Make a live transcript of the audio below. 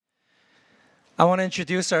I want to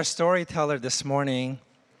introduce our storyteller this morning.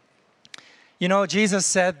 You know, Jesus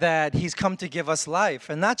said that he's come to give us life,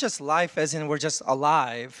 and not just life as in we're just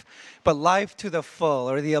alive, but life to the full,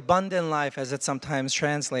 or the abundant life as it's sometimes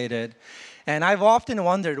translated. And I've often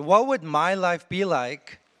wondered, what would my life be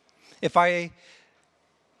like if I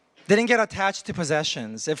didn't get attached to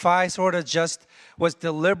possessions, if I sort of just was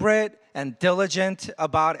deliberate and diligent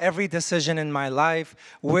about every decision in my life?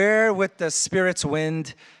 Where would the Spirit's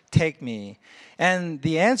wind take me? And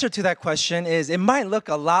the answer to that question is, it might look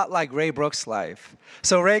a lot like Ray Brook's life.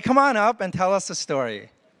 So Ray, come on up and tell us the story.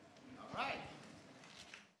 All right.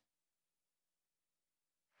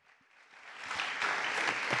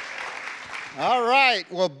 All right,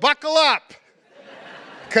 well, buckle up,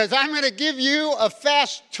 because I'm going to give you a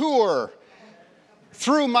fast tour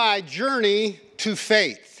through my journey to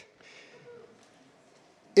faith.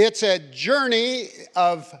 It's a journey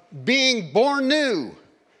of being born new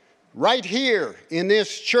right here in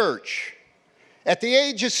this church at the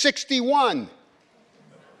age of 61.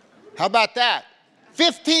 How about that?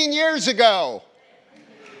 15 years ago.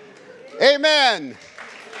 Amen.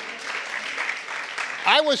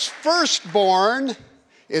 I was first born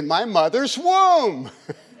in my mother's womb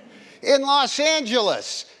in Los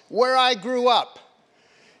Angeles, where I grew up,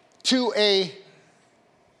 to a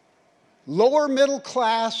lower middle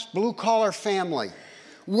class, blue collar family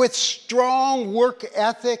with strong work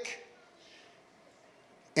ethic,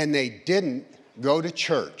 and they didn't go to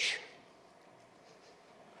church.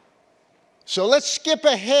 So let's skip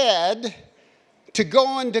ahead to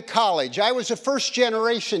going to college. I was a first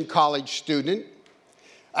generation college student.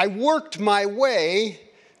 I worked my way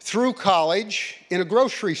through college in a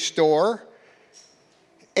grocery store,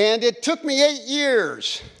 and it took me 8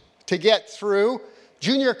 years to get through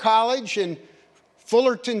junior college in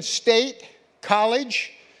Fullerton State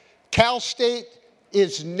College. Cal State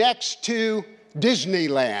is next to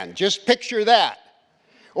Disneyland. Just picture that.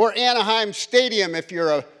 Or Anaheim Stadium if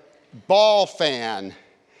you're a ball fan.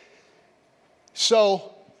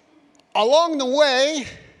 So along the way,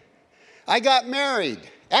 I got married.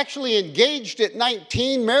 Actually engaged at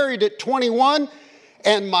 19, married at 21,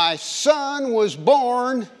 and my son was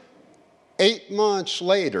born 8 months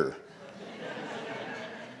later.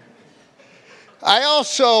 I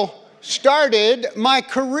also started my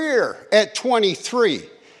career at 23,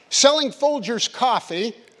 selling Folgers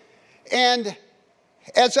coffee, and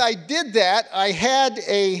as I did that, I had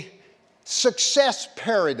a success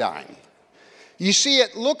paradigm. You see,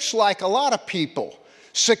 it looks like a lot of people.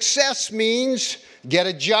 Success means get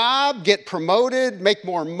a job, get promoted, make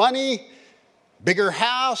more money, bigger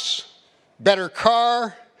house, better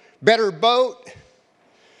car, better boat,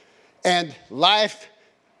 and life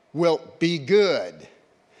will be good.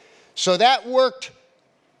 So that worked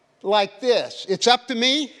like this. It's up to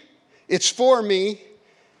me, it's for me,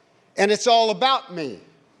 and it's all about me.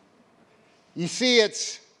 You see,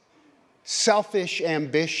 it's selfish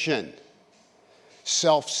ambition,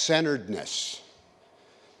 self-centeredness.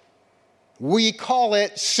 We call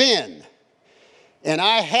it sin, and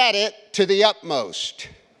I had it to the utmost.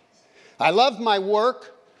 I loved my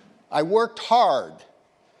work. I worked hard,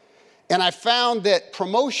 and I found that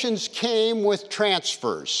promotions came with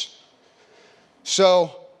transfers.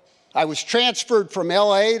 So I was transferred from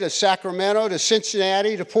LA to Sacramento to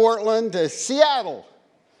Cincinnati to Portland to Seattle,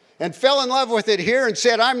 and fell in love with it here and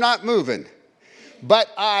said, I'm not moving. But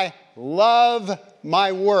I love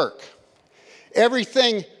my work.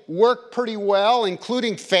 Everything worked pretty well,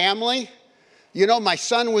 including family. You know, my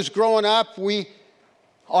son was growing up.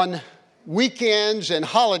 On weekends and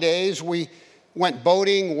holidays, we went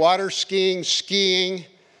boating, water skiing, skiing,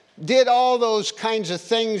 did all those kinds of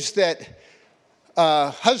things that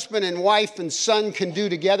husband and wife and son can do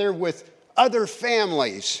together with other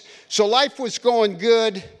families. So life was going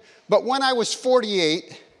good, but when I was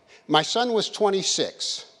 48, my son was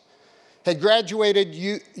 26, had graduated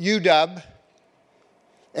UW,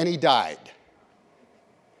 and he died.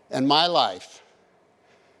 And my life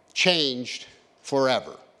changed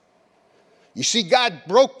forever. You see, God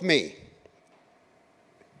broke me.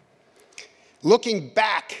 Looking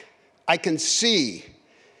back, I can see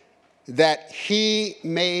that He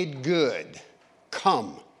made good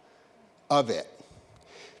come of it.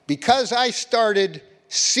 Because I started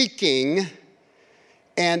seeking,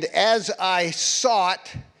 and as I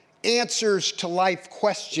sought answers to life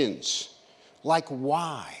questions, like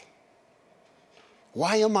why?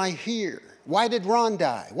 Why am I here? Why did Ron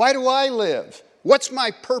die? Why do I live? What's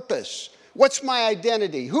my purpose? What's my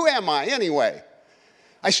identity? Who am I anyway?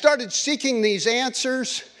 I started seeking these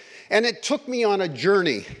answers, and it took me on a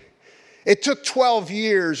journey. It took 12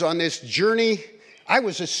 years on this journey. I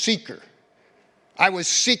was a seeker. I was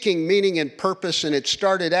seeking meaning and purpose, and it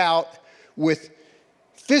started out with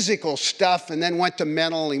physical stuff and then went to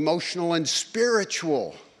mental, emotional, and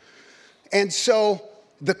spiritual. And so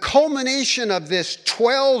the culmination of this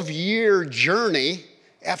 12-year journey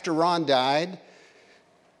after Ron died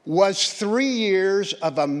was 3 years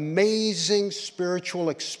of amazing spiritual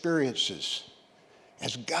experiences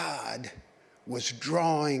as God was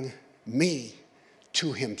drawing me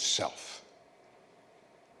to himself.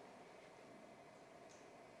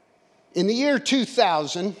 In the year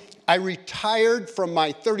 2000, I retired from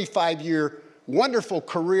my 35-year wonderful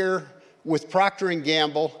career with Procter &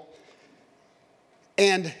 Gamble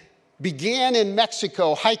and began in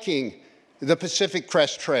Mexico hiking the Pacific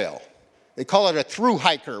Crest Trail. They call it a through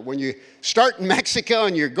hiker when you start in Mexico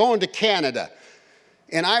and you're going to Canada.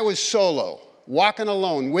 And I was solo, walking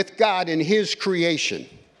alone with God in his creation,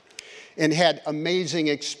 and had amazing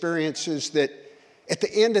experiences that at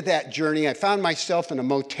the end of that journey, I found myself in a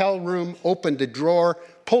motel room, opened a drawer,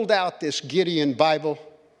 pulled out this Gideon Bible,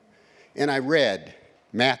 and I read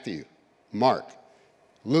Matthew, Mark,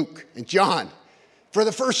 Luke, and John for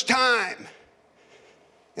the first time.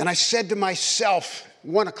 And I said to myself,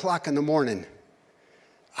 1 o'clock in the morning,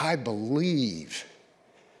 I believe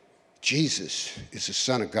Jesus is the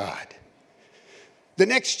Son of God. The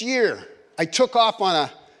next year, I took off on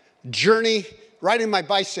a journey riding my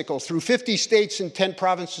bicycle through 50 states and 10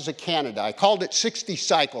 provinces of Canada. I called it 60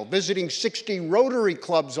 Cycle, visiting 60 Rotary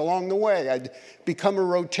clubs along the way. I'd become a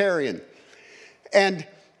Rotarian. And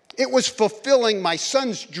it was fulfilling my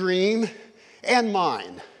son's dream and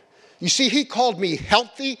mine. You see, he called me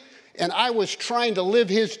healthy, and I was trying to live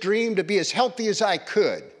his dream to be as healthy as I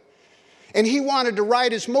could. And he wanted to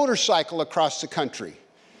ride his motorcycle across the country.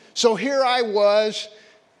 So here I was,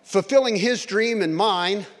 fulfilling his dream and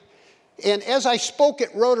mine. And as I spoke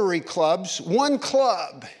at Rotary clubs, one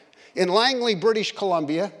club in Langley, British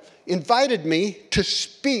Columbia, invited me to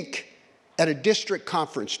speak at a district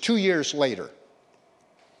conference 2 years later.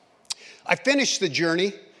 I finished the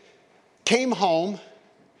journey, came home,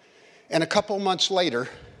 and a couple months later,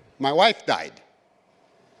 my wife died.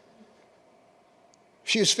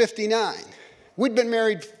 She was 59. We'd been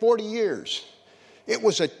married 40 years. It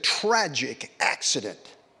was a tragic accident.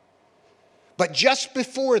 But just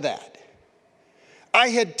before that, I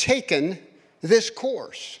had taken this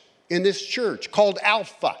course in this church called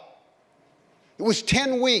Alpha. It was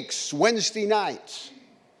 10 weeks, Wednesday nights.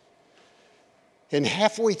 And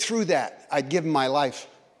halfway through that, I'd given my life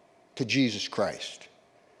to Jesus Christ.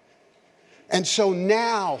 And so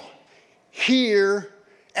now, here,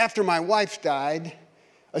 after my wife died,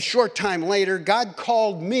 a short time later, God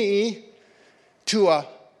called me to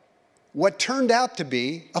what turned out to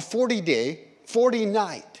be a 40-day,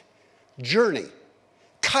 40-night journey,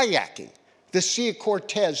 kayaking the Sea of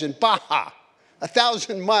Cortez in Baja, a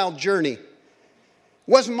 1,000-mile journey.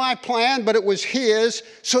 Wasn't my plan, but it was his,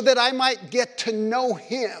 so that I might get to know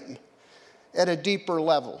him at a deeper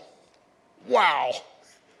level. Wow.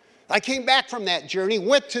 I came back from that journey,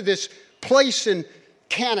 went to this place in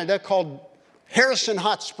Canada called Harrison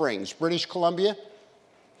Hot Springs, British Columbia.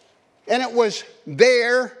 And it was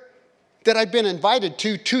there that I'd been invited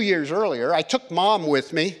to 2 years earlier. I took Mom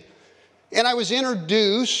with me, and I was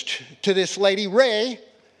introduced to this lady, Ray.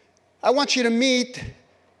 I want you to meet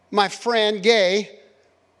my friend, Gay,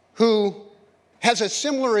 who has a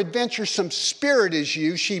similar adventuresome spirit as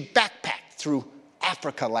you. She backpacked through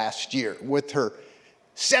Africa last year with her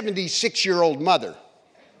 76-year-old mother.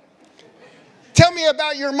 Tell me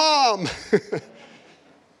about your mom.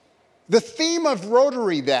 The theme of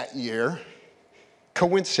Rotary that year,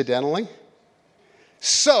 coincidentally,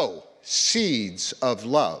 sow seeds of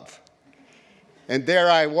love. And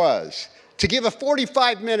there I was, to give a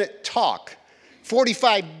 45-minute talk,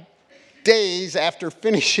 45 days after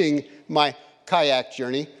finishing my kayak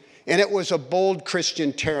journey, and it was a bold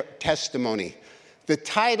Christian testimony. The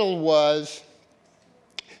title was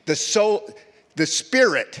The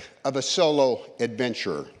Spirit of a Solo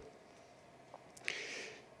Adventurer.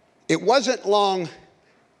 It wasn't long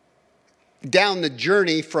down the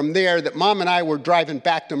journey from there that Mom and I were driving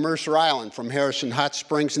back to Mercer Island from Harrison Hot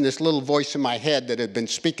Springs, and this little voice in my head that had been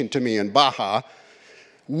speaking to me in Baja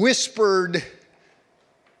whispered,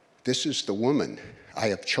 "This is the woman I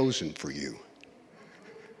have chosen for you."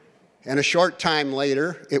 And a short time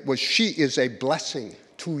later, it was, "She is a blessing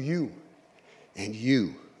to you, and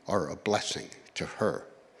you are a blessing to her."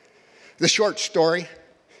 The short story,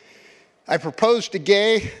 I proposed to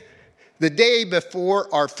Gay the day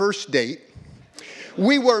before our first date.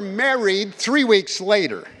 We were married 3 weeks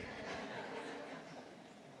later.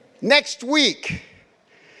 Next week,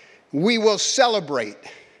 we will celebrate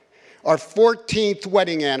our 14th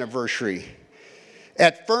wedding anniversary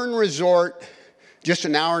at Fern Resort, just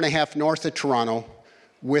an hour and a half north of Toronto,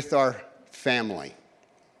 with our family.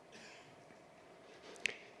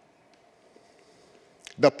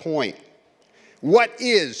 The point. What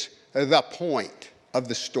is the point of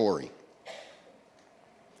the story?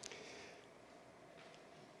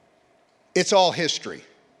 It's all history.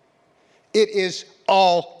 It is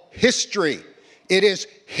all history. It is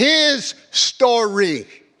his story.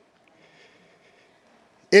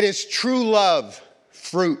 It is true love,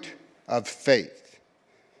 fruit of faith.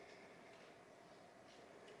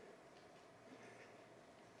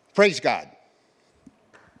 Praise God.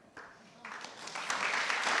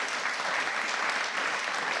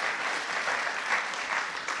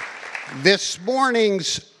 This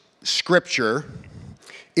morning's scripture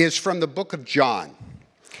is from the book of John.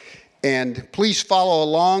 And please follow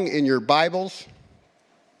along in your Bibles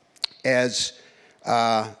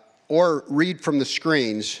or read from the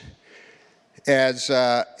screens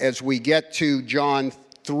as we get to John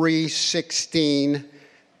 3:16,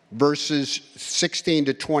 verses 16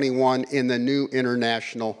 to 21 in the New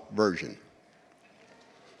International Version.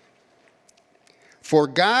 For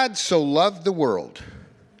God so loved the world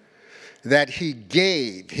that he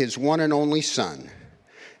gave his one and only Son,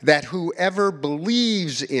 that whoever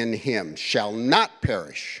believes in him shall not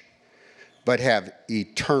perish, but have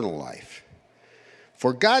eternal life.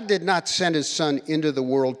 For God did not send his Son into the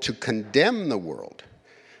world to condemn the world,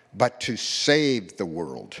 but to save the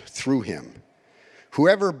world through him.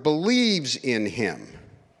 Whoever believes in him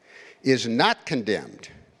is not condemned,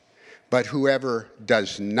 but whoever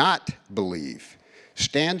does not believe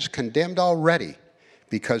stands condemned already,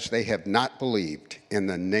 because they have not believed in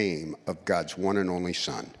the name of God's one and only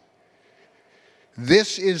Son.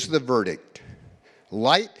 This is the verdict.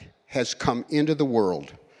 Light has come into the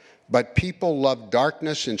world, but people loved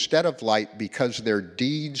darkness instead of light because their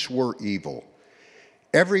deeds were evil.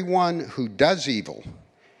 Everyone who does evil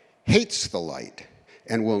hates the light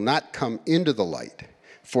and will not come into the light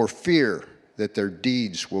for fear that their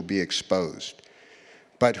deeds will be exposed.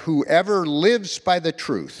 But whoever lives by the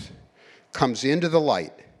truth comes into the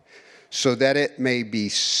light, so that it may be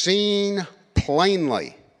seen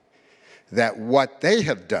plainly that what they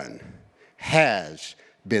have done has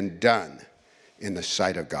been done in the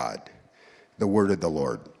sight of God. The word of the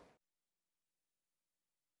Lord.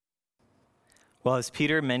 Well, as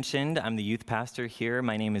Peter mentioned, I'm the youth pastor here.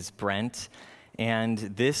 My name is Brent, and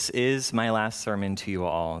this is my last sermon to you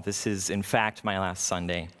all. This is, in fact, my last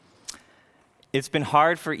Sunday. It's been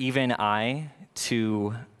hard for Eva and I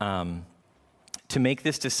to make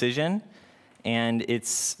this decision, and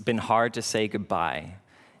it's been hard to say goodbye.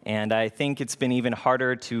 And I think it's been even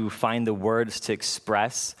harder to find the words to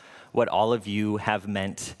express what all of you have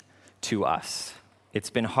meant to us. It's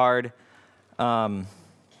been hard preparing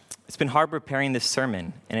this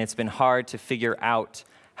sermon, and it's been hard to figure out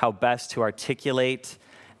how best to articulate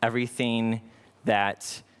everything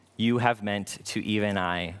that you have meant to Eva and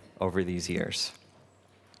I over these years.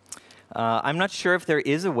 I'm not sure if there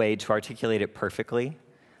is a way to articulate it perfectly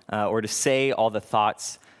or to say all the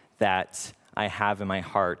thoughts that I have in my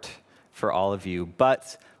heart for all of you.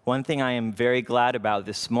 But one thing I am very glad about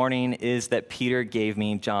this morning is that Peter gave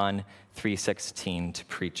me John 3:16 to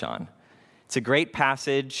preach on. It's a great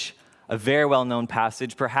passage, a very well-known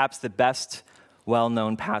passage, perhaps the best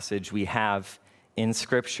well-known passage we have in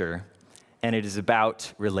Scripture, and it is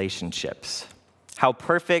about relationships. How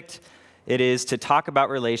perfect it is to talk about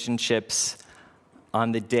relationships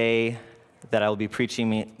on the day that I will be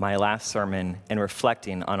preaching my last sermon and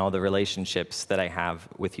reflecting on all the relationships that I have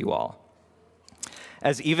with you all.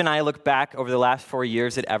 As Eve and I look back over the last 4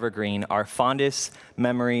 years at Evergreen, our fondest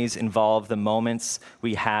memories involve the moments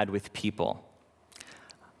we had with people.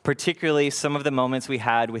 Particularly some of the moments we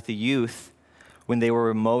had with the youth when they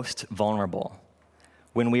were most vulnerable.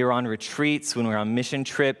 When we were on retreats, when we were on mission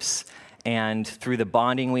trips, and through the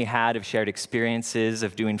bonding we had of shared experiences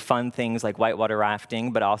of doing fun things like whitewater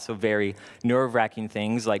rafting, but also very nerve-wracking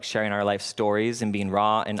things like sharing our life stories and being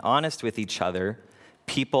raw and honest with each other,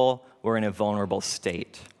 people were in a vulnerable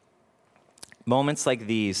state. Moments like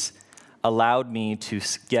these allowed me to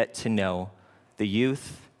get to know the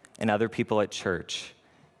youth and other people at church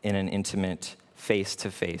in an intimate,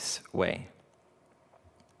 face-to-face way.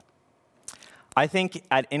 I think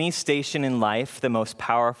at any station in life, the most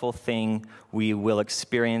powerful thing we will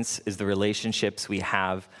experience is the relationships we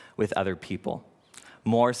have with other people.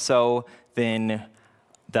 More so than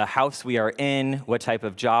the house we are in, what type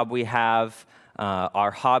of job we have,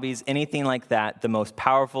 our hobbies, anything like that. The most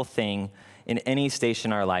powerful thing in any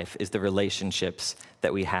station in our life is the relationships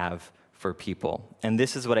that we have for people. And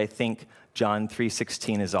this is what I think John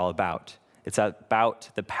 3:16 is all about. It's about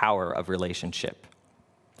the power of relationship.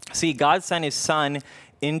 See, God sent his son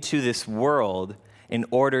into this world in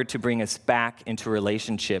order to bring us back into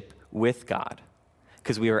relationship with God,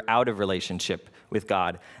 because we were out of relationship with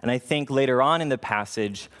God. And I think later on in the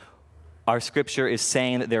passage, our scripture is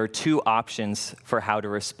saying that there are two options for how to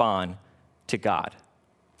respond to God.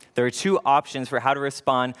 There are two options for how to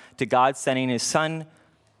respond to God sending his son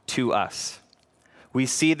to us. We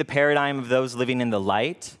see the paradigm of those living in the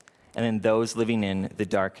light and then those living in the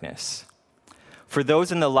darkness. For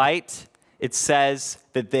those in the light, it says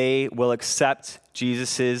that they will accept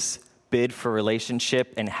Jesus' bid for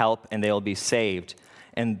relationship and help, and they will be saved.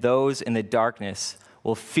 And those in the darkness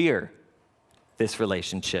will fear this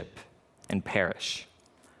relationship and perish.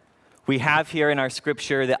 We have here in our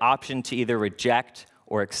scripture the option to either reject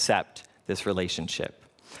or accept this relationship.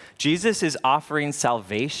 Jesus is offering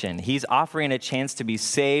salvation. He's offering a chance to be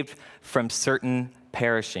saved from certain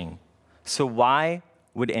perishing. So why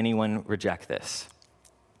would anyone reject this?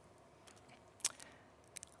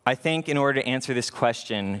 I think in order to answer this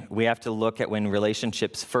question, we have to look at when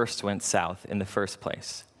relationships first went south in the first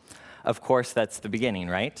place. Of course, that's the beginning,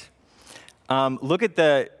 right? Look at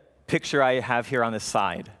the picture I have here on the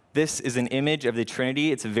side. This is an image of the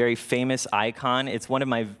Trinity. It's a very famous icon. It's one of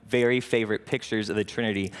my very favorite pictures of the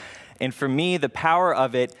Trinity. And for me, the power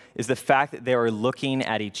of it is the fact that they are looking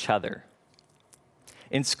at each other.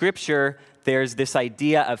 In Scripture, there's this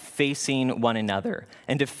idea of facing one another.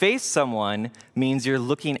 And to face someone means you're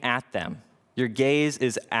looking at them. Your gaze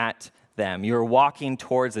is at them. You're walking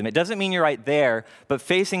towards them. It doesn't mean you're right there, but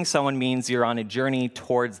facing someone means you're on a journey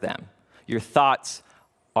towards them. Your thoughts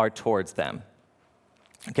are towards them.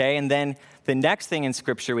 Okay, and then the next thing in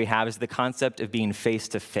Scripture we have is the concept of being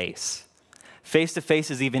face-to-face.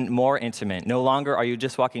 Face-to-face is even more intimate. No longer are you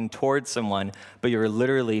just walking towards someone, but you're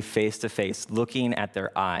literally face-to-face, looking at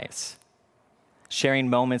their eyes,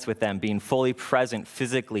 sharing moments with them, being fully present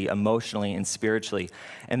physically, emotionally, and spiritually.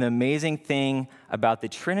 And the amazing thing about the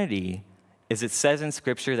Trinity is it says in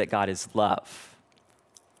Scripture that God is love.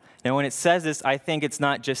 Now, when it says this, I think it's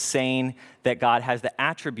not just saying that God has the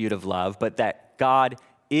attribute of love, but that God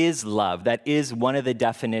is love. That is one of the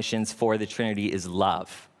definitions for the Trinity, is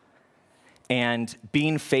love. And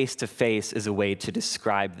being face-to-face is a way to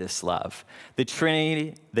describe this love. The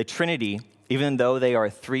Trinity, even though they are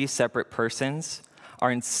three separate persons, are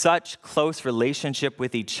in such close relationship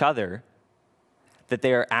with each other that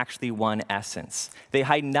they are actually one essence. They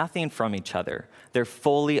hide nothing from each other. They're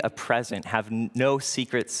fully present, have no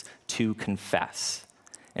secrets to confess.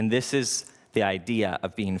 And this is the idea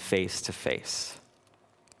of being face-to-face.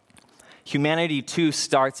 Humanity, too,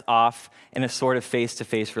 starts off in a sort of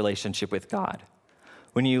face-to-face relationship with God.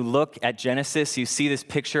 When you look at Genesis, you see this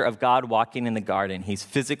picture of God walking in the garden. He's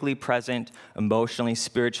physically present, emotionally,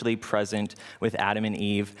 spiritually present with Adam and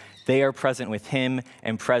Eve. They are present with him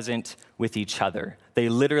and present with each other. They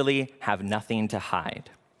literally have nothing to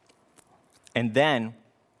hide. And then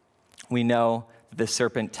we know that the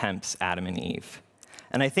serpent tempts Adam and Eve.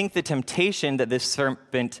 And I think the temptation that this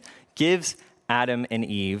serpent gives Adam and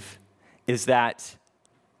Eve is that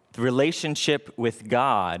the relationship with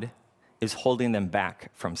God is holding them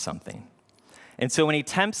back from something. And so when he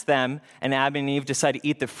tempts them and Adam and Eve decide to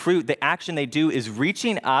eat the fruit, the action they do is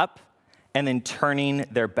reaching up and then turning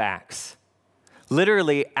their backs.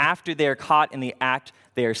 Literally, after they are caught in the act,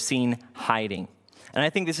 they are seen hiding. And I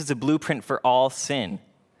think this is a blueprint for all sin.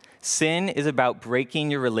 Sin is about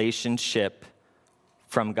breaking your relationship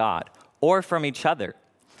from God or from each other.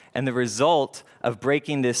 And the result of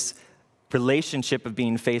breaking this relationship of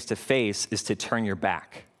being face-to-face is to turn your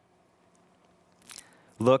back.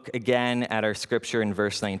 Look again at our scripture in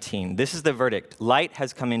verse 19. This is the verdict. Light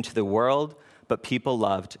has come into the world, but people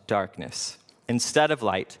loved darkness instead of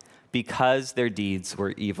light because their deeds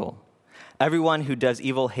were evil. Everyone who does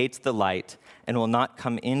evil hates the light and will not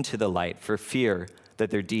come into the light for fear that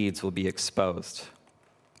their deeds will be exposed.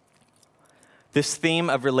 This theme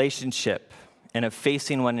of relationship and of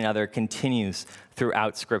facing one another continues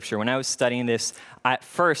throughout Scripture. When I was studying this, at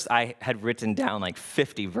first I had written down like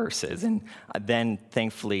 50 verses, and then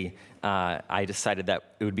thankfully I decided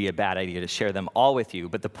that it would be a bad idea to share them all with you.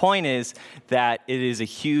 But the point is that it is a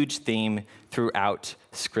huge theme throughout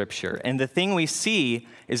Scripture. And the thing we see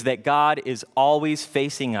is that God is always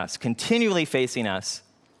facing us, continually facing us,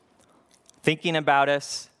 thinking about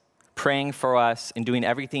us, praying for us, and doing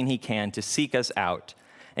everything he can to seek us out.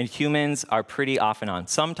 And humans are pretty off and on.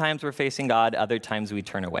 Sometimes we're facing God, other times we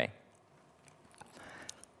turn away.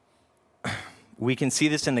 We can see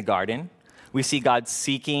this in the garden. We see God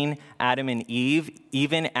seeking Adam and Eve.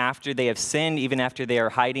 Even after they have sinned, even after they are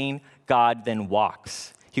hiding, God then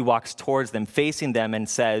walks. He walks towards them, facing them, and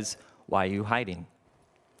says, "Why are you hiding?"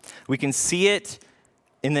 We can see it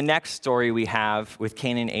in the next story we have with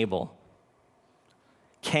Cain and Abel.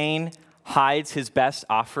 Cain hides his best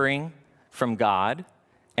offering from God,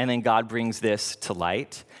 and then God brings this to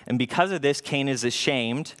light. And because of this, Cain is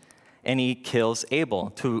ashamed, and he kills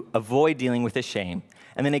Abel to avoid dealing with the shame.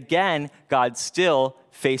 And then again, God still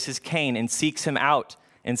faces Cain and seeks him out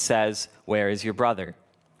and says, "Where is your brother?"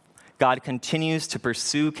 God continues to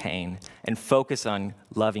pursue Cain and focus on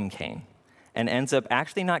loving Cain, and ends up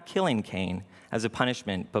actually not killing Cain as a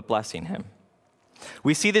punishment, but blessing him.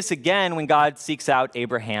 We see this again when God seeks out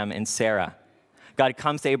Abraham and Sarah. God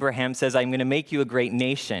comes to Abraham, says, "I'm going to make you a great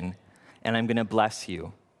nation, and I'm going to bless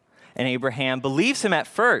you." And Abraham believes him at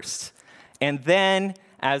first. And then,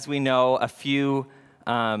 as we know, a few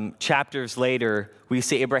chapters later, we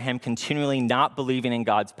see Abraham continually not believing in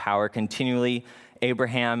God's power. Continually,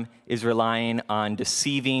 Abraham is relying on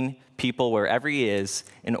deceiving people wherever he is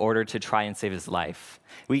in order to try and save his life.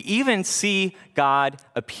 We even see God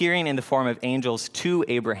appearing in the form of angels to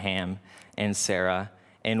Abraham and Sarah.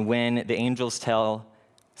 And when the angels tell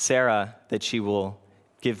Sarah that she will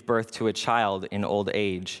give birth to a child in old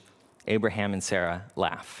age, Abraham and Sarah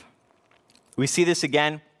laugh. We see this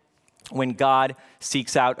again when God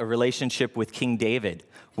seeks out a relationship with King David.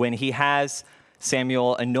 When he has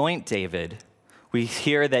Samuel anoint David, we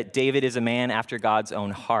hear that David is a man after God's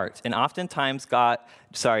own heart. And oftentimes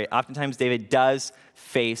David does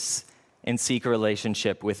face and seek a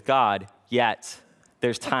relationship with God, yet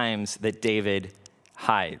there's times that David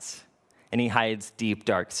hides. And he hides deep,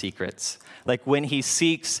 dark secrets. Like when he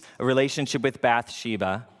seeks a relationship with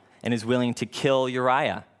Bathsheba and is willing to kill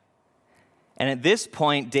Uriah. And at this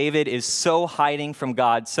point, David is so hiding from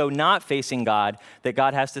God, so not facing God, that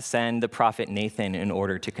God has to send the prophet Nathan in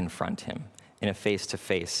order to confront him in a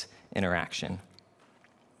face-to-face interaction.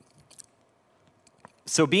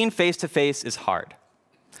 So being face-to-face is hard.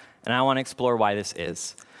 And I want to explore why this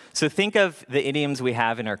is. So think of the idioms we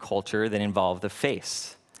have in our culture that involve the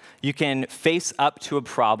face. You can face up to a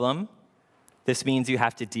problem. This means you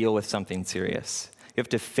have to deal with something serious. You have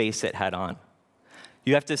to face it head on.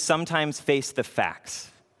 You have to sometimes face the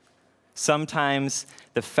facts. Sometimes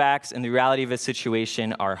the facts and the reality of a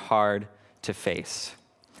situation are hard to face.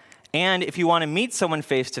 And if you want to meet someone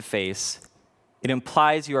face to face, it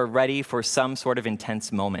implies you are ready for some sort of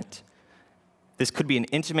intense moment. This could be an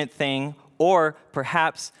intimate thing, or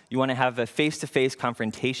perhaps you want to have a face-to-face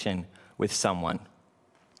confrontation with someone.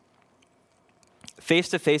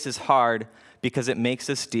 Face-to-face is hard because it makes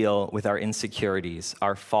us deal with our insecurities,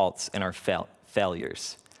 our faults, and our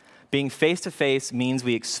failures. Being face-to-face means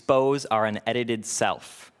we expose our unedited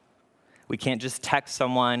self. We can't just text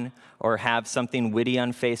someone or have something witty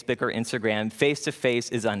on Facebook or Instagram. Face-to-face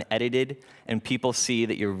is unedited, and people see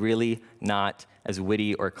that you're really not as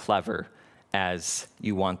witty or clever as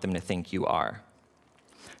you want them to think you are.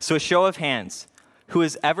 So a show of hands, who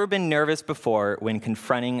has ever been nervous before when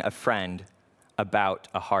confronting a friend about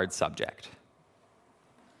a hard subject?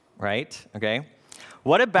 Right? Okay.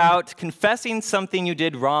 What about confessing something you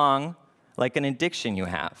did wrong, like an addiction you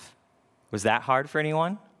have? Was that hard for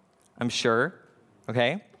anyone? I'm sure.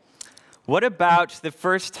 Okay. What about the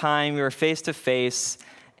first time you were face to face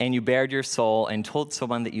and you bared your soul and told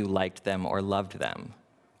someone that you liked them or loved them?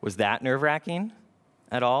 Was that nerve-wracking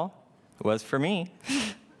at all? It was for me.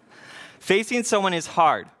 Facing someone is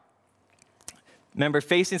hard. Remember,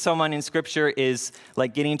 facing someone in Scripture is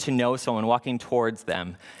like getting to know someone, walking towards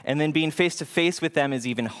them. And then being face-to-face with them is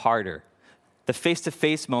even harder. The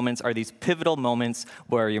face-to-face moments are these pivotal moments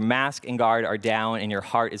where your mask and guard are down and your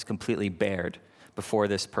heart is completely bared before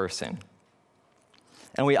this person.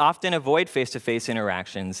 And we often avoid face-to-face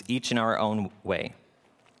interactions, each in our own way.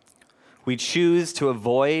 We choose to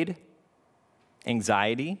avoid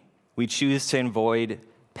anxiety. We choose to avoid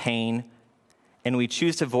pain. And we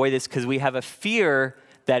choose to avoid this because we have a fear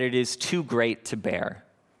that it is too great to bear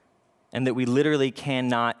and that we literally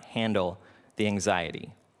cannot handle the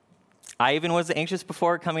anxiety. I even was anxious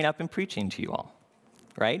before coming up and preaching to you all,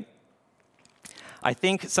 right? I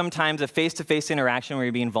think sometimes a face-to-face interaction where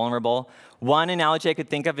you're being vulnerable, one analogy I could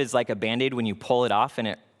think of is like a Band-Aid when you pull it off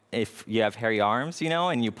and if you have hairy arms,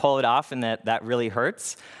 and you pull it off and that really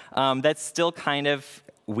hurts. That's still kind of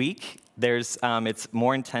weak. It's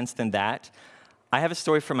more intense than that. I have a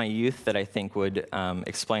story from my youth that I think would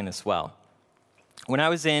explain this well. When I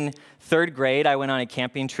was in third grade, I went on a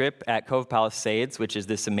camping trip at Cove Palisades, which is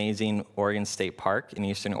this amazing Oregon State Park in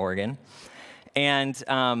eastern Oregon. And there's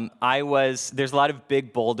a lot of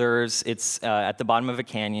big boulders. It's at the bottom of a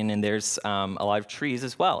canyon, and there's a lot of trees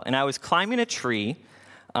as well. And I was climbing a tree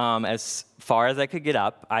as far as I could get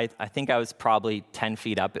up. I think I was probably 10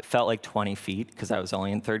 feet up. It felt like 20 feet because I was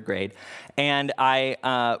only in 3rd grade. And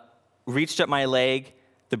I reached up my leg.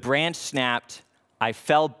 The branch snapped. I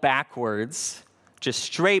fell backwards, just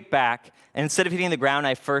straight back. And instead of hitting the ground,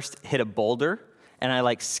 I first hit a boulder, and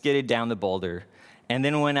I skidded down the boulder. And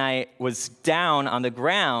then when I was down on the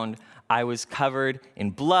ground, I was covered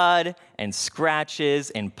in blood and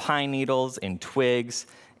scratches and pine needles and twigs,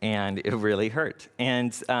 and it really hurt.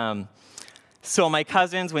 And so my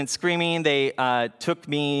cousins went screaming. They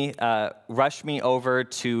rushed me over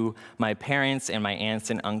to my parents and my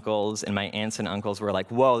aunts and uncles, and my aunts and uncles were like,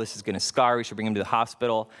 whoa, this is going to scar. We should bring him to the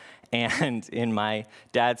hospital. And in my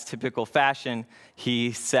dad's typical fashion,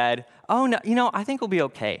 he said, oh, no, I think we'll be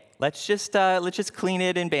okay. Let's just clean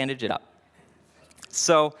it and bandage it up.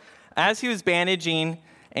 So as he was bandaging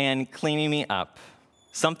and cleaning me up,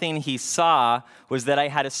 something he saw was that I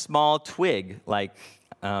had a small twig, you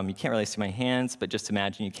can't really see my hands, but just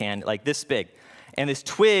imagine you can, like this big. And this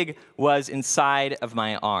twig was inside of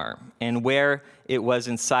my arm. And where it was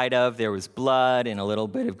inside of, there was blood and a little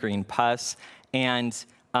bit of green pus. And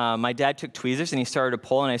my dad took tweezers and he started to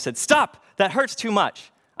pull, and I said, stop, that hurts too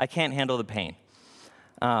much. I can't handle the pain.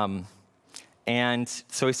 And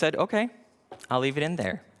so he said, okay, I'll leave it in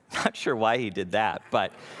there. Not sure why he did that,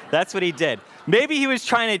 but that's what he did. Maybe he was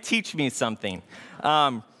trying to teach me something.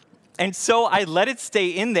 And so I let it stay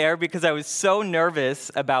in there because I was so nervous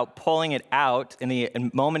about pulling it out in the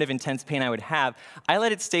moment of intense pain I would have. I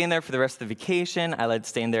let it stay in there for the rest of the vacation. I let it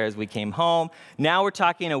stay in there as we came home. Now we're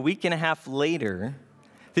talking a week and a half later.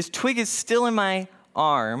 This twig is still in my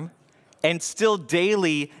arm, and still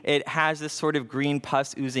daily it has this sort of green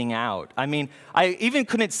pus oozing out. I mean, I even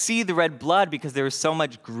couldn't see the red blood because there was so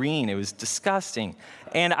much green. It was disgusting.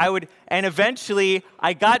 And eventually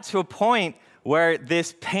I got to a point where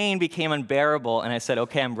this pain became unbearable, and I said,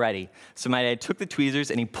 okay, I'm ready. So my dad took the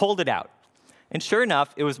tweezers and he pulled it out. And sure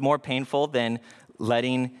enough, it was more painful than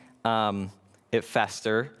letting it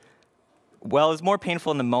fester. Well, it was more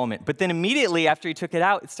painful in the moment. But then immediately after he took it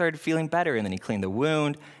out, it started feeling better. And then he cleaned the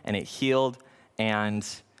wound, and it healed, and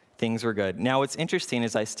things were good. Now, what's interesting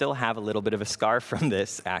is I still have a little bit of a scar from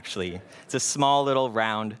this, actually. It's a small little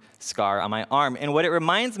round scar on my arm. And what it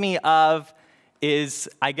reminds me of is,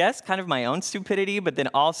 I guess, kind of my own stupidity, but then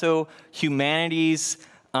also humanity's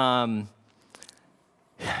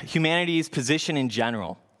position in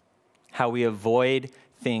general, how we avoid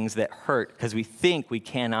things that hurt because we think we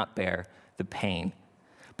cannot bear the pain.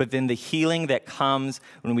 But then the healing that comes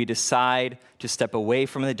when we decide to step away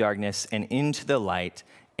from the darkness and into the light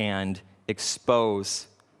and expose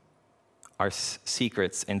our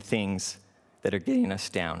secrets and things that are getting us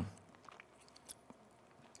down.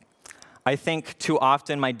 I think too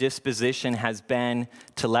often my disposition has been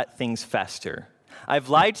to let things fester. I've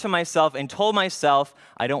lied to myself and told myself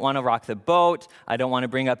I don't want to rock the boat. I don't want to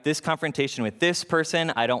bring up this confrontation with this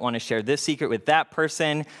person. I don't want to share this secret with that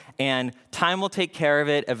person. And time will take care of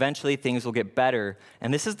it. Eventually things will get better.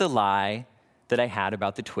 And this is the lie that I had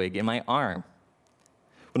about the twig in my arm.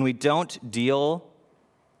 When we don't deal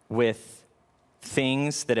with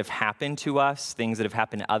things that have happened to us, things that have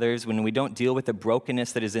happened to others, when we don't deal with the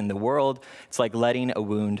brokenness that is in the world, it's like letting a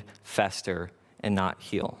wound fester and not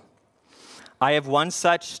heal. I have one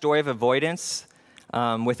such story of avoidance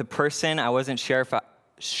with a person. I wasn't sure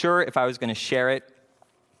if I was going to share it,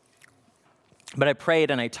 but I prayed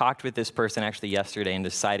and I talked with this person actually yesterday and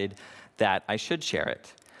decided that I should share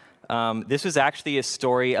it. This was actually a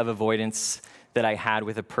story of avoidance that I had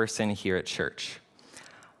with a person here at church.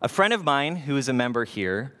 A friend of mine who is a member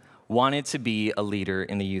here wanted to be a leader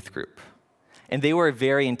in the youth group, and they were a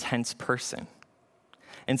very intense person.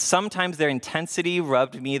 And sometimes their intensity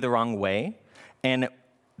rubbed me the wrong way, and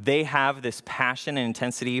they have this passion and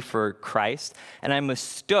intensity for Christ, and I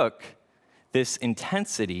mistook this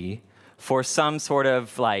intensity for some sort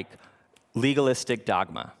of legalistic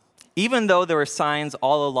dogma, even though there were signs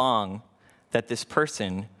all along that this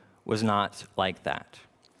person was not like that.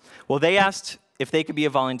 Well, they asked if they could be a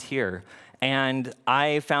volunteer, and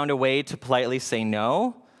I found a way to politely say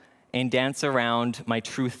no and dance around my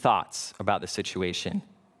true thoughts about the situation.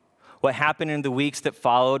 What happened in the weeks that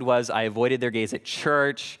followed was I avoided their gaze at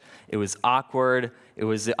church. It was awkward. It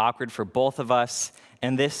was awkward for both of us,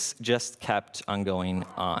 and this just kept on going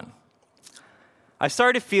on. I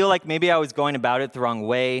started to feel like maybe I was going about it the wrong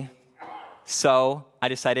way, so I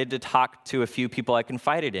decided to talk to a few people I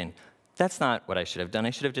confided in. That's not what I should have done. I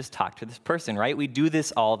should have just talked to this person, right? We do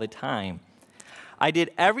this all the time. I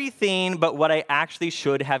did everything but what I actually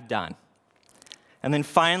should have done. And then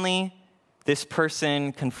finally, this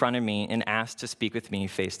person confronted me and asked to speak with me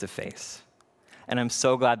face to face. And I'm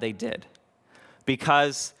so glad they did.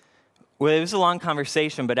 Because it was a long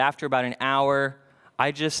conversation, but after about an hour,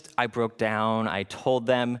 I broke down. I told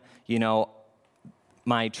them,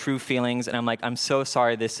 my true feelings. And I'm like, I'm so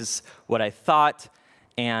sorry. This is what I thought.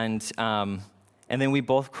 And then we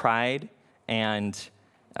both cried. And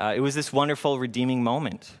it was this wonderful, redeeming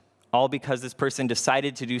moment. All because this person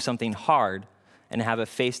decided to do something hard and have a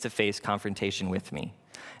face-to-face confrontation with me.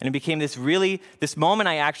 And it became this moment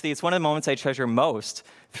it's one of the moments I treasure most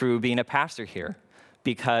through being a pastor here,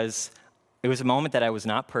 because it was a moment that I was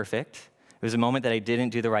not perfect. It was a moment that I didn't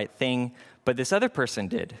do the right thing, but this other person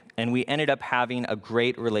did. And we ended up having a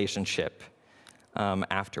great relationship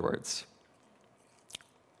afterwards.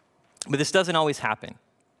 But this doesn't always happen,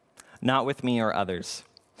 not with me or others.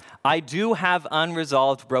 I do have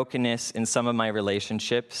unresolved brokenness in some of my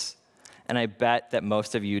relationships, and I bet that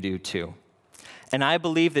most of you do too. And I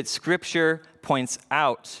believe that Scripture points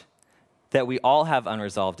out that we all have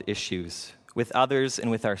unresolved issues with others and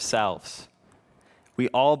with ourselves. We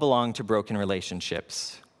all belong to broken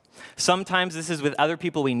relationships. Sometimes this is with other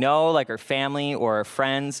people we know, like our family or our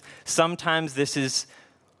friends. Sometimes this is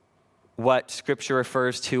what Scripture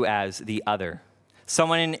refers to as the other.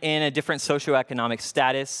 Someone in a different socioeconomic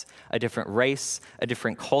status, a different race, a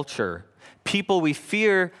different culture. People we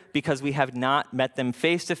fear because we have not met them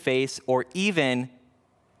face to face or even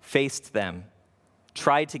faced them,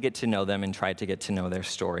 tried to get to know them and tried to get to know their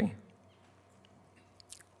story.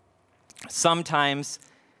 Sometimes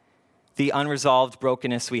the unresolved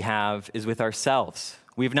brokenness we have is with ourselves.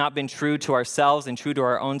 We've not been true to ourselves and true to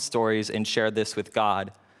our own stories and shared this with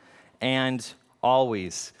God. And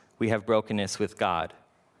always we have brokenness with God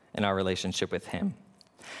in our relationship with Him.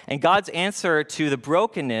 And God's answer to the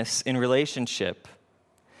brokenness in relationship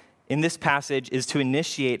in this passage is to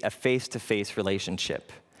initiate a face-to-face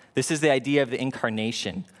relationship. This is the idea of the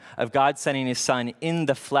incarnation, of God sending His Son in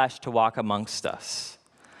the flesh to walk amongst us.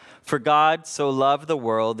 For God so loved the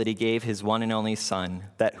world that He gave His one and only Son,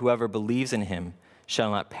 that whoever believes in Him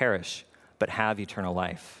shall not perish, but have eternal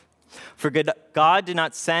life. For God did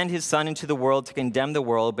not send His Son into the world to condemn the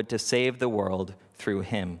world, but to save the world through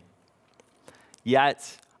Him.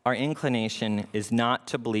 Yet, our inclination is not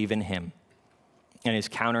to believe in Him and His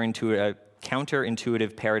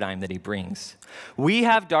counterintuitive paradigm that He brings. We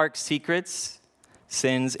have dark secrets,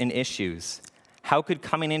 sins, and issues. How could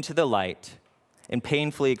coming into the light and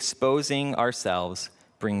painfully exposing ourselves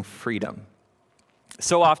bring freedom?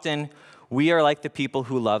 So often, we are like the people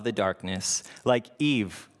who love the darkness. Like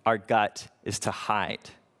Eve, our gut is to hide.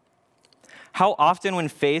 How often, when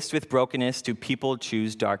faced with brokenness, do people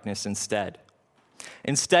choose darkness instead?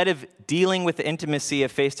 Instead of dealing with the intimacy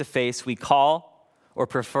of face-to-face, we call or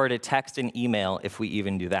prefer to text and email if we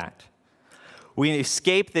even do that. We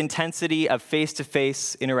escape the intensity of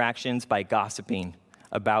face-to-face interactions by gossiping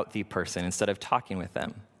about the person instead of talking with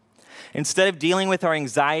them. Instead of dealing with our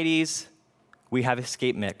anxieties, we have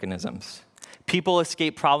escape mechanisms. People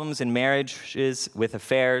escape problems in marriages with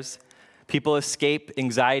affairs. People escape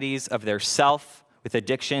anxieties of their self with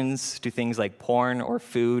addictions to things like porn or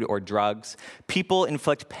food or drugs. People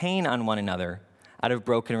inflict pain on one another out of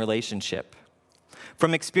broken relationship.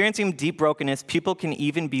 From experiencing deep brokenness, people can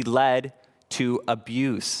even be led to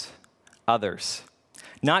abuse others.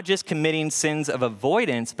 Not just committing sins of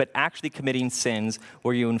avoidance, but actually committing sins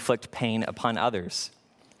where you inflict pain upon others.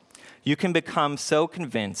 You can become so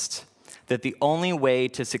convinced that the only way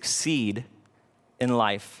to succeed in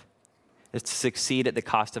life is to succeed at the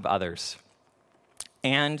cost of others.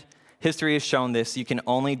 And history has shown this. You can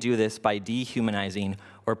only do this by dehumanizing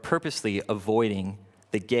or purposely avoiding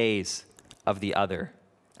the gaze of the other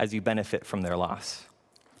as you benefit from their loss.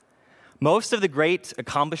 Most of the great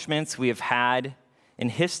accomplishments we have had in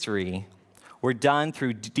history were done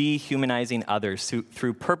through dehumanizing others,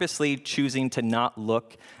 through purposely choosing to not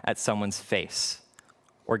look at someone's face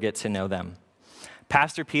or get to know them.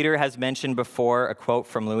 Pastor Peter has mentioned before a quote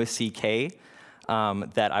from Louis C.K.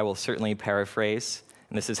 That I will certainly paraphrase,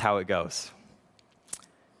 and this is how it goes.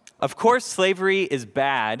 Of course, slavery is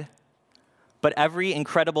bad, but every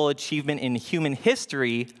incredible achievement in human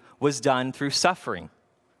history was done through suffering.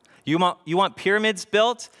 You want pyramids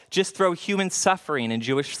built? Just throw human suffering and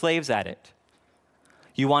Jewish slaves at it.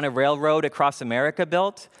 You want a railroad across America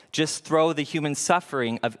built? Just throw the human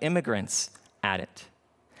suffering of immigrants at it.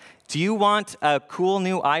 Do you want a cool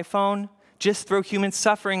new iPhone? Just throw human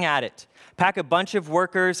suffering at it. Pack a bunch of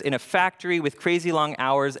workers in a factory with crazy long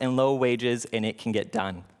hours and low wages, and it can get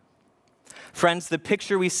done. Friends, the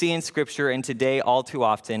picture we see in Scripture and today all too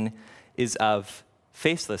often is of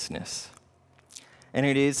facelessness. And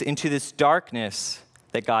it is into this darkness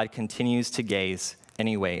that God continues to gaze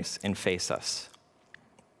anyways and face us.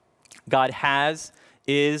 God has,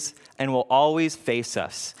 is, and will always face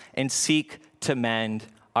us and seek to mend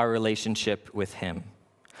our relationship with him.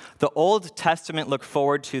 The Old Testament looked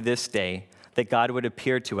forward to this day that God would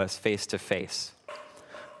appear to us face to face.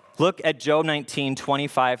 Look at Job 19,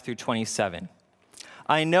 25 through 27.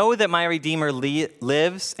 I know that my Redeemer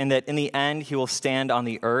lives and that in the end he will stand on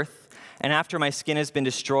the earth. And after my skin has been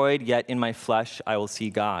destroyed, yet in my flesh I will see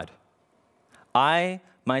God. I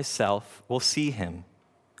myself will see him.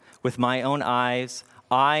 With my own eyes,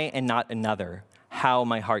 I and not another, how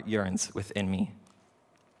my heart yearns within me.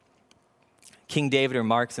 King David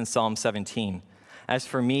remarks in Psalm 17, as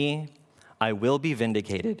for me, I will be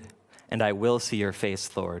vindicated, and I will see your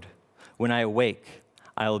face, Lord. When I awake,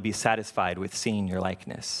 I will be satisfied with seeing your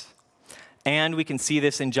likeness. And we can see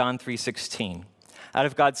this in John 3:16. Out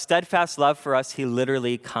of God's steadfast love for us, he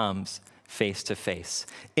literally comes face to face,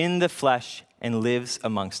 in the flesh, and lives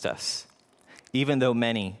amongst us, even though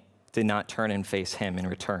many did not turn and face him in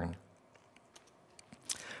return.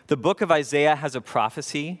 The book of Isaiah has a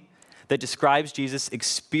prophecy that describes Jesus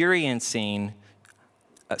experiencing,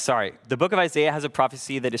 the book of Isaiah has a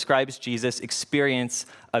prophecy that describes Jesus' experience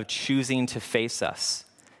of choosing to face us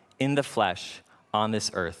in the flesh on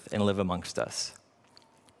this earth and live amongst us.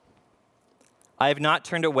 I have not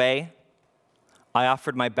turned away. I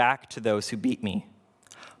offered my back to those who beat me,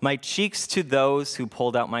 my cheeks to those who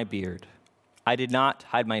pulled out my beard. I did not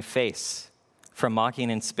hide my face from mocking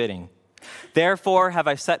and spitting. Therefore have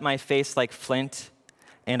I set my face like flint,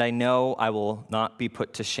 and I know I will not be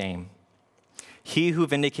put to shame. He who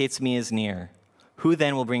vindicates me is near. Who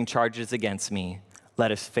then will bring charges against me?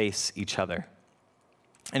 Let us face each other.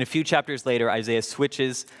 And a few chapters later, Isaiah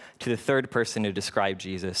switches to the third person to describe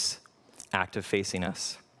Jesus' act of facing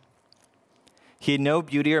us. He had no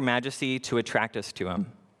beauty or majesty to attract us to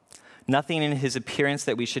him, nothing in his appearance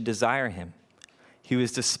that we should desire him. He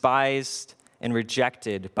was despised and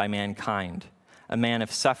rejected by mankind, a man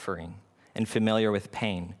of suffering and familiar with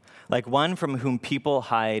pain, like one from whom people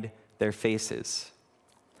hide their faces.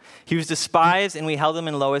 He was despised, and we held him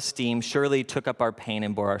in low esteem. Surely he took up our pain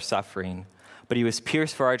and bore our suffering. But he was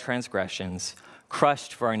pierced for our transgressions,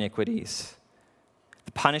 crushed for our iniquities.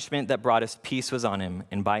 The punishment that brought us peace was on him,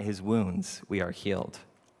 and by his wounds we are healed.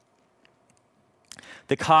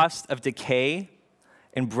 The cost of decay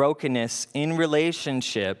and brokenness in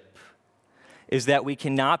relationship is that we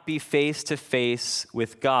cannot be face to face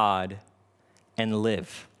with God and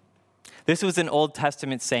live. This was an Old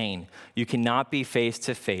Testament saying. You cannot be face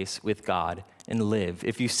to face with God and live.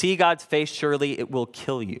 If you see God's face, surely it will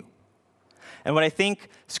kill you. And what I think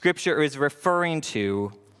Scripture is referring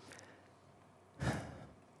to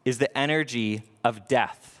is the energy of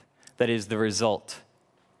death that is the result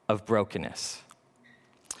of brokenness.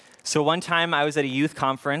 So one time I was at a youth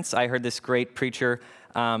conference. I heard this great preacher,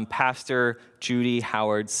 Pastor Judy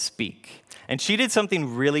Howard, speak. And she did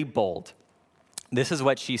something really bold. This is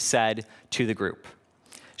what she said to the group.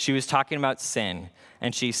 She was talking about sin.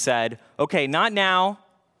 And she said, okay, not now,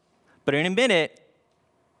 but in a minute,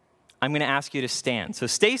 I'm going to ask you to stand. So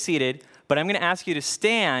stay seated, but I'm going to ask you to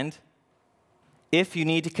stand if you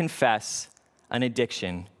need to confess an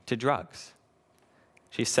addiction to drugs.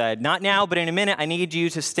 She said, not now, but in a minute, I need you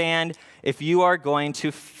to stand if you are going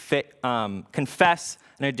to confess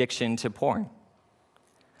an addiction to porn.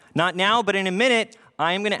 Not now, but in a minute,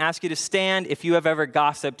 I am going to ask you to stand if you have ever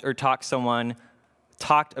gossiped or talked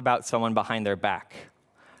about someone behind their back.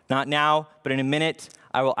 Not now, but in a minute,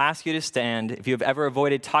 I will ask you to stand if you have ever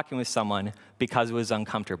avoided talking with someone because it was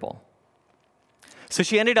uncomfortable. So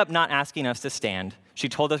she ended up not asking us to stand. She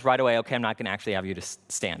told us right away, okay, I'm not going to actually have you to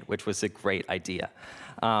stand, which was a great idea.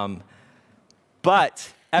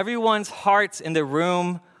 But everyone's hearts in the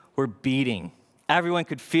room were beating. Everyone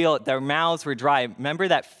could feel it. Their mouths were dry. Remember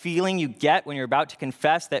that feeling you get when you're about to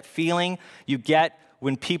confess, that feeling you get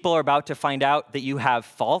when people are about to find out that you have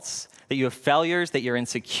faults, that you have failures, that you're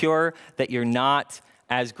insecure, that you're not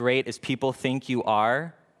as great as people think you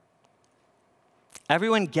are?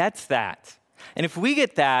 Everyone gets that. And if we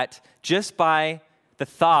get that just by the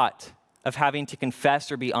thought of having to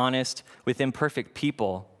confess or be honest with imperfect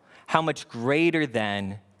people, how much greater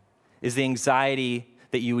then is the anxiety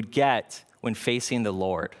that you would get when facing the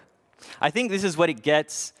Lord? I think this is what it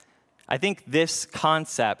gets. I think this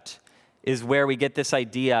concept is where we get this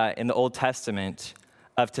idea in the Old Testament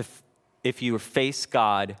of if you face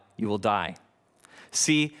God, you will die.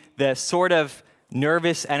 See, the sort of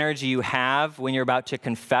nervous energy you have when you're about to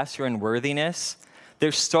confess your unworthiness.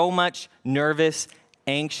 There's so much nervous,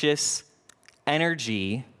 anxious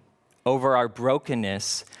energy over our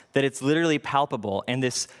brokenness that it's literally palpable. And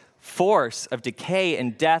this force of decay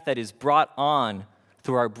and death that is brought on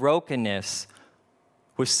through our brokenness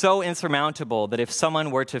was so insurmountable that if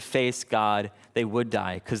someone were to face God, they would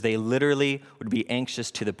die because they literally would be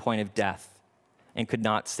anxious to the point of death and could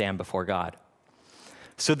not stand before God.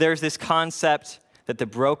 So there's this concept that the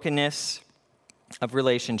brokenness of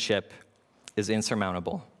relationship is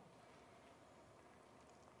insurmountable.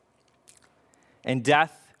 And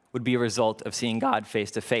death would be a result of seeing God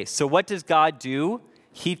face to face. So what does God do?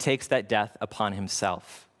 He takes that death upon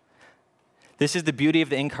himself. This is the beauty of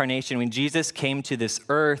the incarnation. When Jesus came to this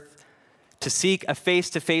earth to seek a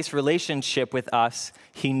face-to-face relationship with us,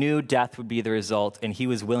 he knew death would be the result, and he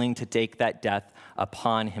was willing to take that death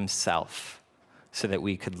upon himself so that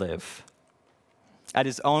we could live. At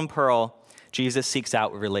his own peril, Jesus seeks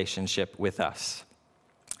out a relationship with us.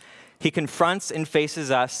 He confronts and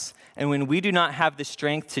faces us, and when we do not have the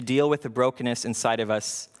strength to deal with the brokenness inside of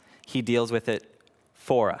us, he deals with it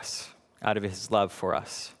for us, out of his love for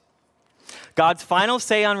us. God's final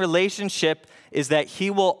say on relationship is that he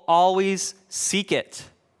will always seek it.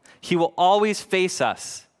 He will always face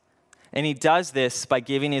us. And he does this by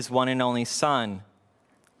giving his one and only Son.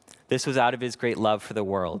 This was out of his great love for the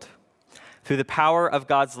world. Through the power of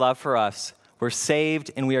God's love for us, we're saved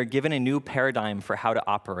and we are given a new paradigm for how to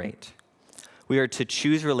operate. We are to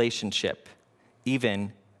choose relationship,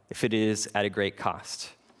 even if it is at a great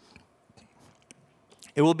cost.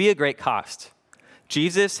 It will be a great cost.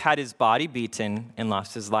 Jesus had his body beaten and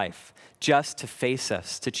lost his life just to face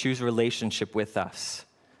us, to choose relationship with us.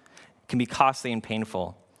 It can be costly and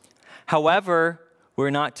painful. However, we're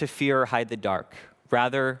not to fear or hide the dark.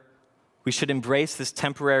 Rather, we should embrace this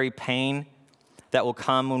temporary pain that will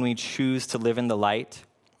come when we choose to live in the light.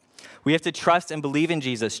 We have to trust and believe in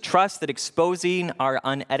Jesus. Trust that exposing our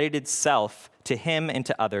unedited self to him and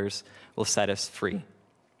to others will set us free.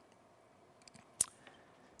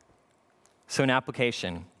 So, an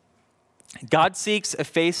application. God seeks a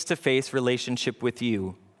face-to-face relationship with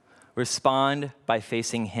you. Respond by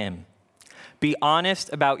facing him. Be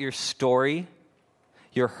honest about your story,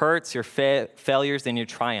 your hurts, your failures, and your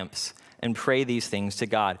triumphs, and pray these things to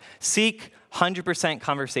God. Seek 100%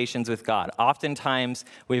 conversations with God. Oftentimes,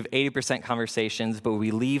 we have 80% conversations, but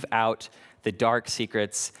we leave out the dark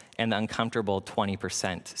secrets and the uncomfortable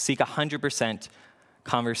 20%. Seek 100%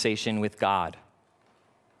 conversation with God.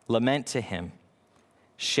 Lament to him.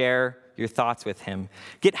 Share your thoughts with him.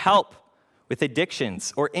 Get help with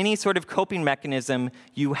addictions or any sort of coping mechanism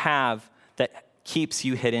you have that keeps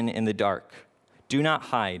you hidden in the dark. Do not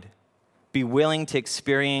hide. Be willing to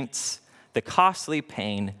experience the costly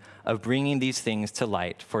pain of bringing these things to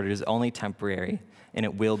light, for it is only temporary, and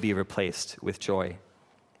it will be replaced with joy.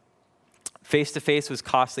 Face-to-face was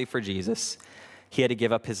costly for Jesus. He had to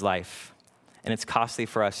give up his life, and it's costly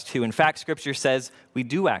for us too. In fact, Scripture says we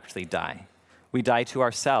do actually die. We die to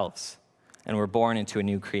ourselves, and we're born into a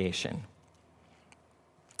new creation.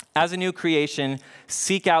 As a new creation,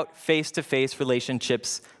 seek out face-to-face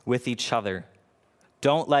relationships with each other.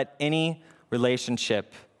 Don't let any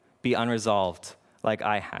relationship be unresolved like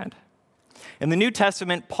I had. In the New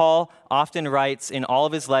Testament, Paul often writes in all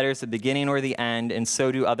of his letters, the beginning or the end, and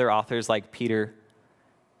so do other authors like Peter,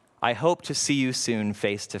 I hope to see you soon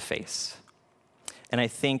face to face. And I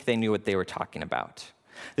think they knew what they were talking about.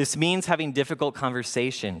 This means having difficult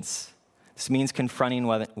conversations. This means confronting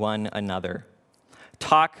one another.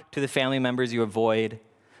 Talk to the family members you avoid.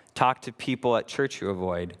 Talk to people at church you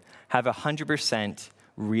avoid. Have 100%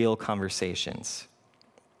 real conversations.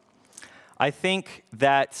 I think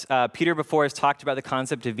that Peter before has talked about the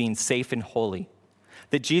concept of being safe and holy.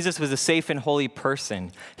 That Jesus was a safe and holy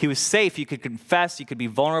person. He was safe. You could confess. You could be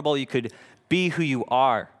vulnerable. You could be who you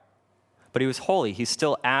are. But he was holy. He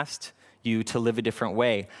still asked you to live a different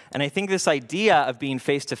way. And I think this idea of being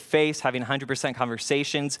face-to-face, having 100%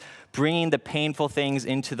 conversations, bringing the painful things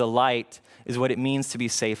into the light is what it means to be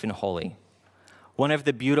safe and holy. One of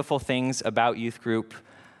the beautiful things about youth group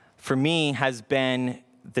for me has been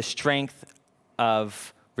the strength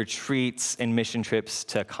of retreats and mission trips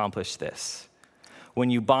to accomplish this.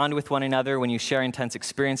 When you bond with one another, when you share intense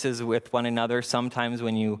experiences with one another, sometimes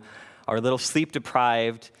when you are a little sleep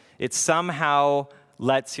deprived, it somehow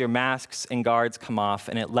lets your masks and guards come off,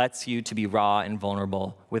 and it lets you to be raw and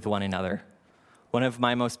vulnerable with one another. One of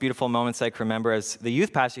my most beautiful moments I can remember as the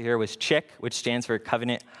youth pastor here was CHIC, which stands for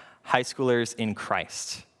Covenant High Schoolers in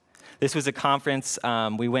Christ. This was a conference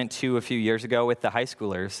we went to a few years ago with the high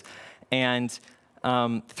schoolers, and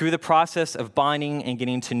through the process of bonding and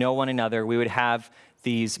getting to know one another, we would have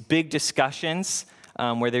these big discussions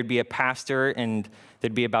where there'd be a pastor and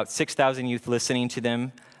there'd be about 6,000 youth listening to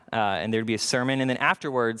them, and there'd be a sermon. And then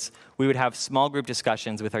afterwards, we would have small group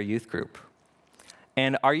discussions with our youth group.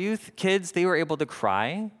 And our youth kids, they were able to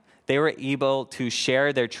cry. They were able to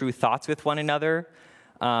share their true thoughts with one another.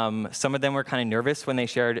 Some of them were kind of nervous when they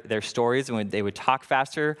shared their stories and when they would talk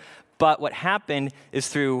faster. But what happened is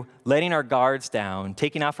through letting our guards down,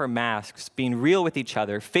 taking off our masks, being real with each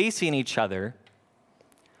other, facing each other,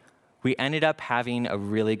 we ended up having a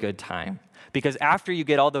really good time. Because after you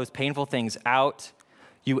get all those painful things out,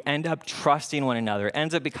 you end up trusting one another. It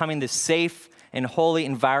ends up becoming this safe and holy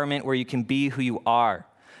environment where you can be who you are.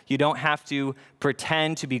 You don't have to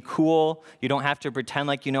pretend to be cool. You don't have to pretend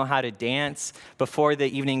like you know how to dance. Before the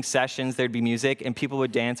evening sessions, there'd be music, and people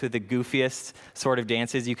would dance with the goofiest sort of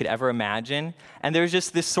dances you could ever imagine. And there was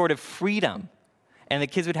just this sort of freedom. And the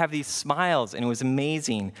kids would have these smiles, and it was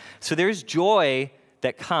amazing. So there's joy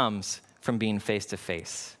that comes from being face to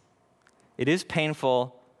face. It is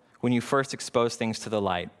painful when you first expose things to the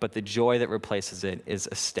light, but the joy that replaces it is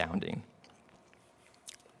astounding.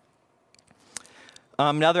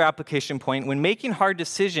 Another application point, when making hard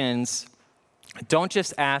decisions, don't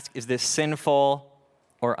just ask, is this sinful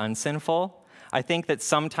or unsinful? I think that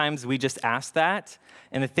sometimes we just ask that.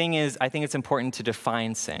 And the thing is, I think it's important to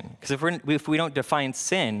define sin. Because if we don't define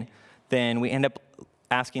sin, then we end up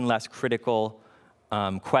asking less critical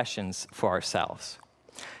questions for ourselves.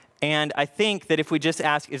 And I think that if we just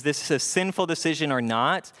ask, is this a sinful decision or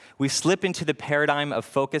not, we slip into the paradigm of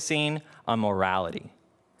focusing on morality.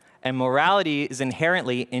 And morality is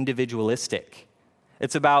inherently individualistic.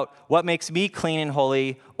 It's about what makes me clean and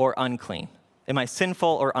holy or unclean. Am I sinful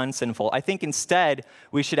or unsinful? I think instead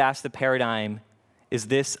we should ask the paradigm, is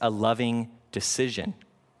this a loving decision?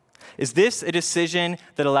 Is this a decision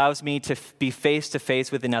that allows me to be face to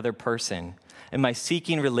face with another person? Am I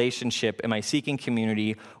seeking relationship? Am I seeking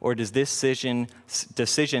community? Or does this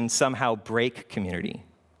decision somehow break community?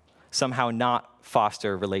 Somehow not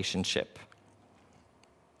foster relationship?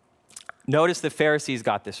 Notice the Pharisees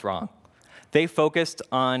got this wrong. They focused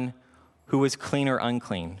on who was clean or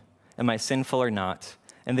unclean. Am I sinful or not?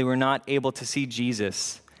 And they were not able to see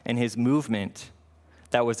Jesus and his movement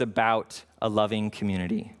that was about a loving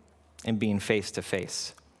community and being face to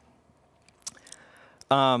face.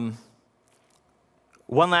 One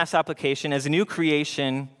last application. As a new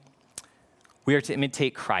creation, we are to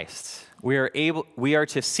imitate Christ. We are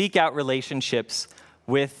to seek out relationships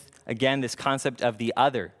with, again, this concept of the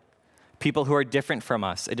other. People who are different from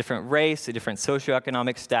us, a different race, a different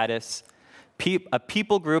socioeconomic status, a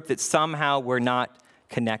people group that somehow we're not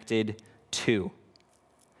connected to.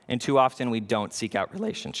 And too often we don't seek out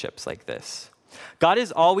relationships like this. God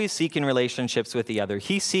is always seeking relationships with the other.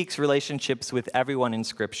 He seeks relationships with everyone in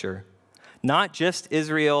Scripture, not just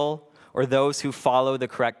Israel or those who follow the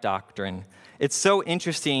correct doctrine. It's so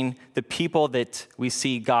interesting, the people that we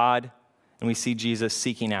see God and we see Jesus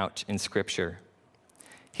seeking out in Scripture.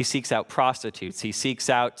 He seeks out prostitutes. He seeks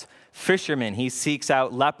out fishermen. He seeks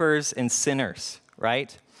out lepers and sinners,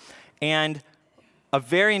 right? And a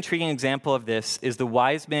very intriguing example of this is the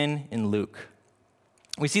wise men in Luke.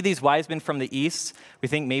 We see these wise men from the east. We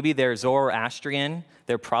think maybe they're Zoroastrian.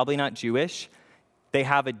 They're probably not Jewish. They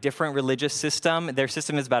have a different religious system. Their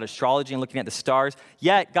system is about astrology and looking at the stars.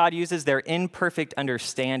 Yet God uses their imperfect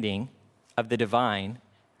understanding of the divine,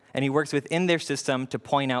 and he works within their system to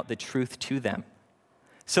point out the truth to them.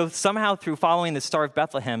 So somehow through following the Star of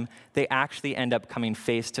Bethlehem, they actually end up coming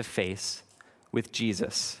face to face with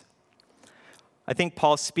Jesus. I think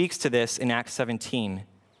Paul speaks to this in Acts 17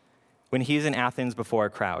 when he's in Athens before a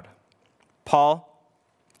crowd. Paul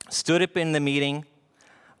stood up in the meeting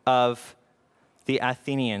of the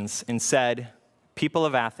Athenians and said, "People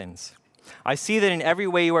of Athens, I see that in every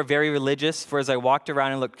way you are very religious, for as I walked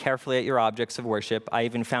around and looked carefully at your objects of worship, I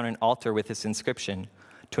even found an altar with this inscription,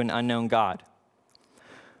 to an unknown God.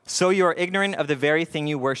 So you are ignorant of the very thing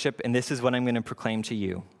you worship, and this is what I'm going to proclaim to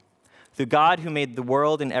you. The God who made the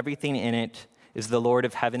world and everything in it is the Lord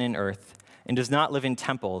of heaven and earth, and does not live in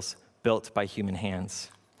temples built by human hands.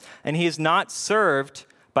 And he is not served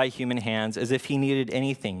by human hands as if he needed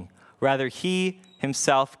anything. Rather, he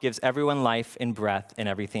himself gives everyone life and breath and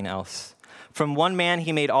everything else. From one man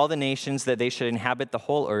he made all the nations that they should inhabit the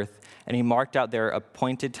whole earth, and he marked out their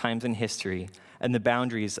appointed times in history and the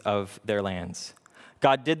boundaries of their lands.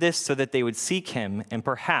 God did this so that they would seek him and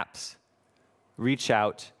perhaps reach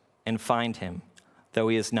out and find him, though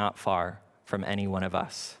he is not far from any one of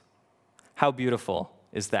us." How beautiful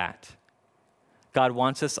is that? God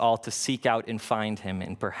wants us all to seek out and find him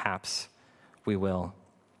and perhaps we will.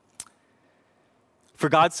 For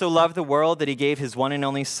God so loved the world that he gave his one and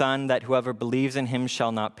only Son, that whoever believes in him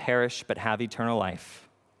shall not perish but have eternal life.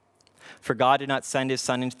 For God did not send his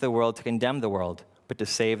Son into the world to condemn the world, but to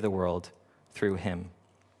save the world through him.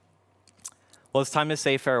 Well, it's time to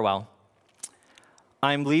say farewell.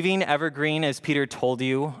 I'm leaving Evergreen, as Peter told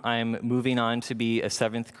you. I'm moving on to be a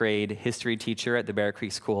 7th grade history teacher at the Bear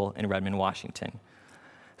Creek School in Redmond, Washington.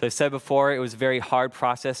 As I said before, it was a very hard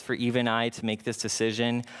process for Eva and I to make this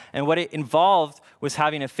decision. And what it involved was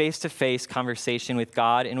having a face-to-face conversation with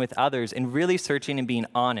God and with others, and really searching and being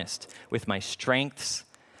honest with my strengths,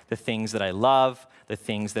 the things that I love, the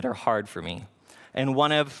things that are hard for me. And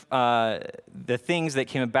one of the things that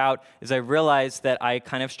came about is I realized that I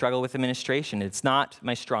kind of struggle with administration. It's not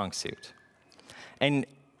my strong suit. And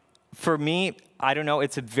for me, I don't know,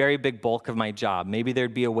 it's a very big bulk of my job. Maybe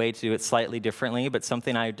there'd be a way to do it slightly differently, but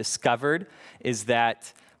something I discovered is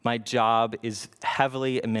that my job is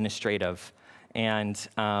heavily administrative. And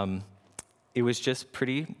it was just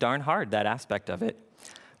pretty darn hard, that aspect of it.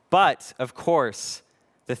 But, of course,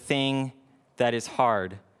 the thing that is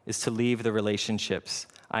hard is to leave the relationships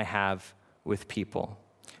I have with people,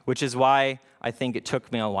 which is why I think it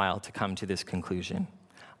took me a while to come to this conclusion.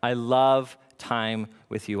 I love time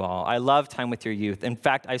with you all. I love time with your youth. In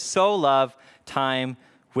fact, I so love time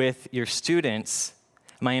with your students,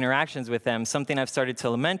 my interactions with them. Something I've started to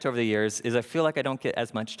lament over the years is I feel like I don't get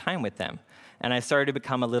as much time with them. And I started to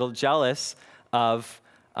become a little jealous of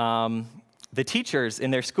the teachers in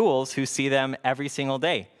their schools who see them every single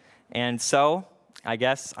day. And so I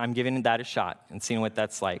guess I'm giving that a shot and seeing what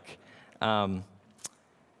that's like. Yeah.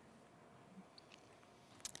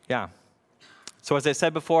 So as I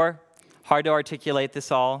said before, hard to articulate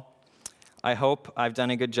this all. I hope I've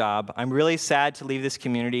done a good job. I'm really sad to leave this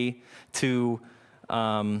community, to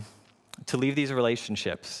leave these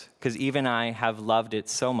relationships, because Eve and I have loved it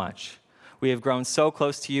so much. We have grown so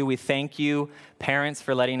close to you. We thank you, parents,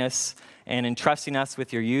 for letting us and entrusting us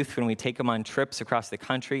with your youth when we take them on trips across the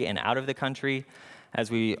country and out of the country as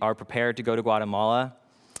we are prepared to go to Guatemala.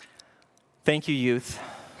 Thank you, youth,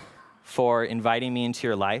 for inviting me into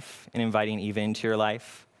your life and inviting Eva into your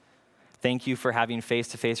life. Thank you for having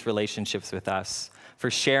face-to-face relationships with us, for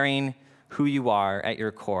sharing who you are at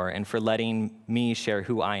your core, and for letting me share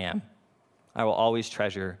who I am. I will always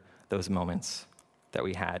treasure those moments that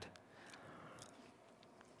we had.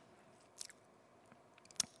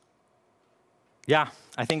 Yeah,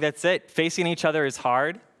 I think that's it. Facing each other is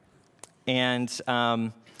hard. And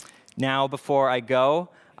now before I go,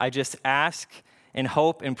 I just ask and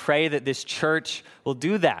hope and pray that this church will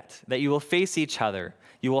do that you will face each other.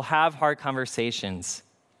 You will have hard conversations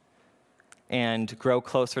and grow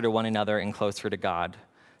closer to one another and closer to God.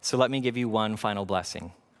 So let me give you one final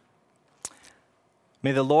blessing.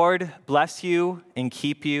 May the Lord bless you and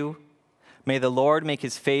keep you. May the Lord make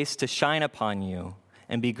his face to shine upon you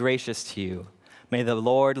and be gracious to you. May the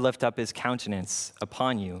Lord lift up his countenance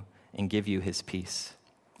upon you and give you his peace.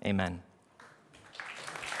 Amen.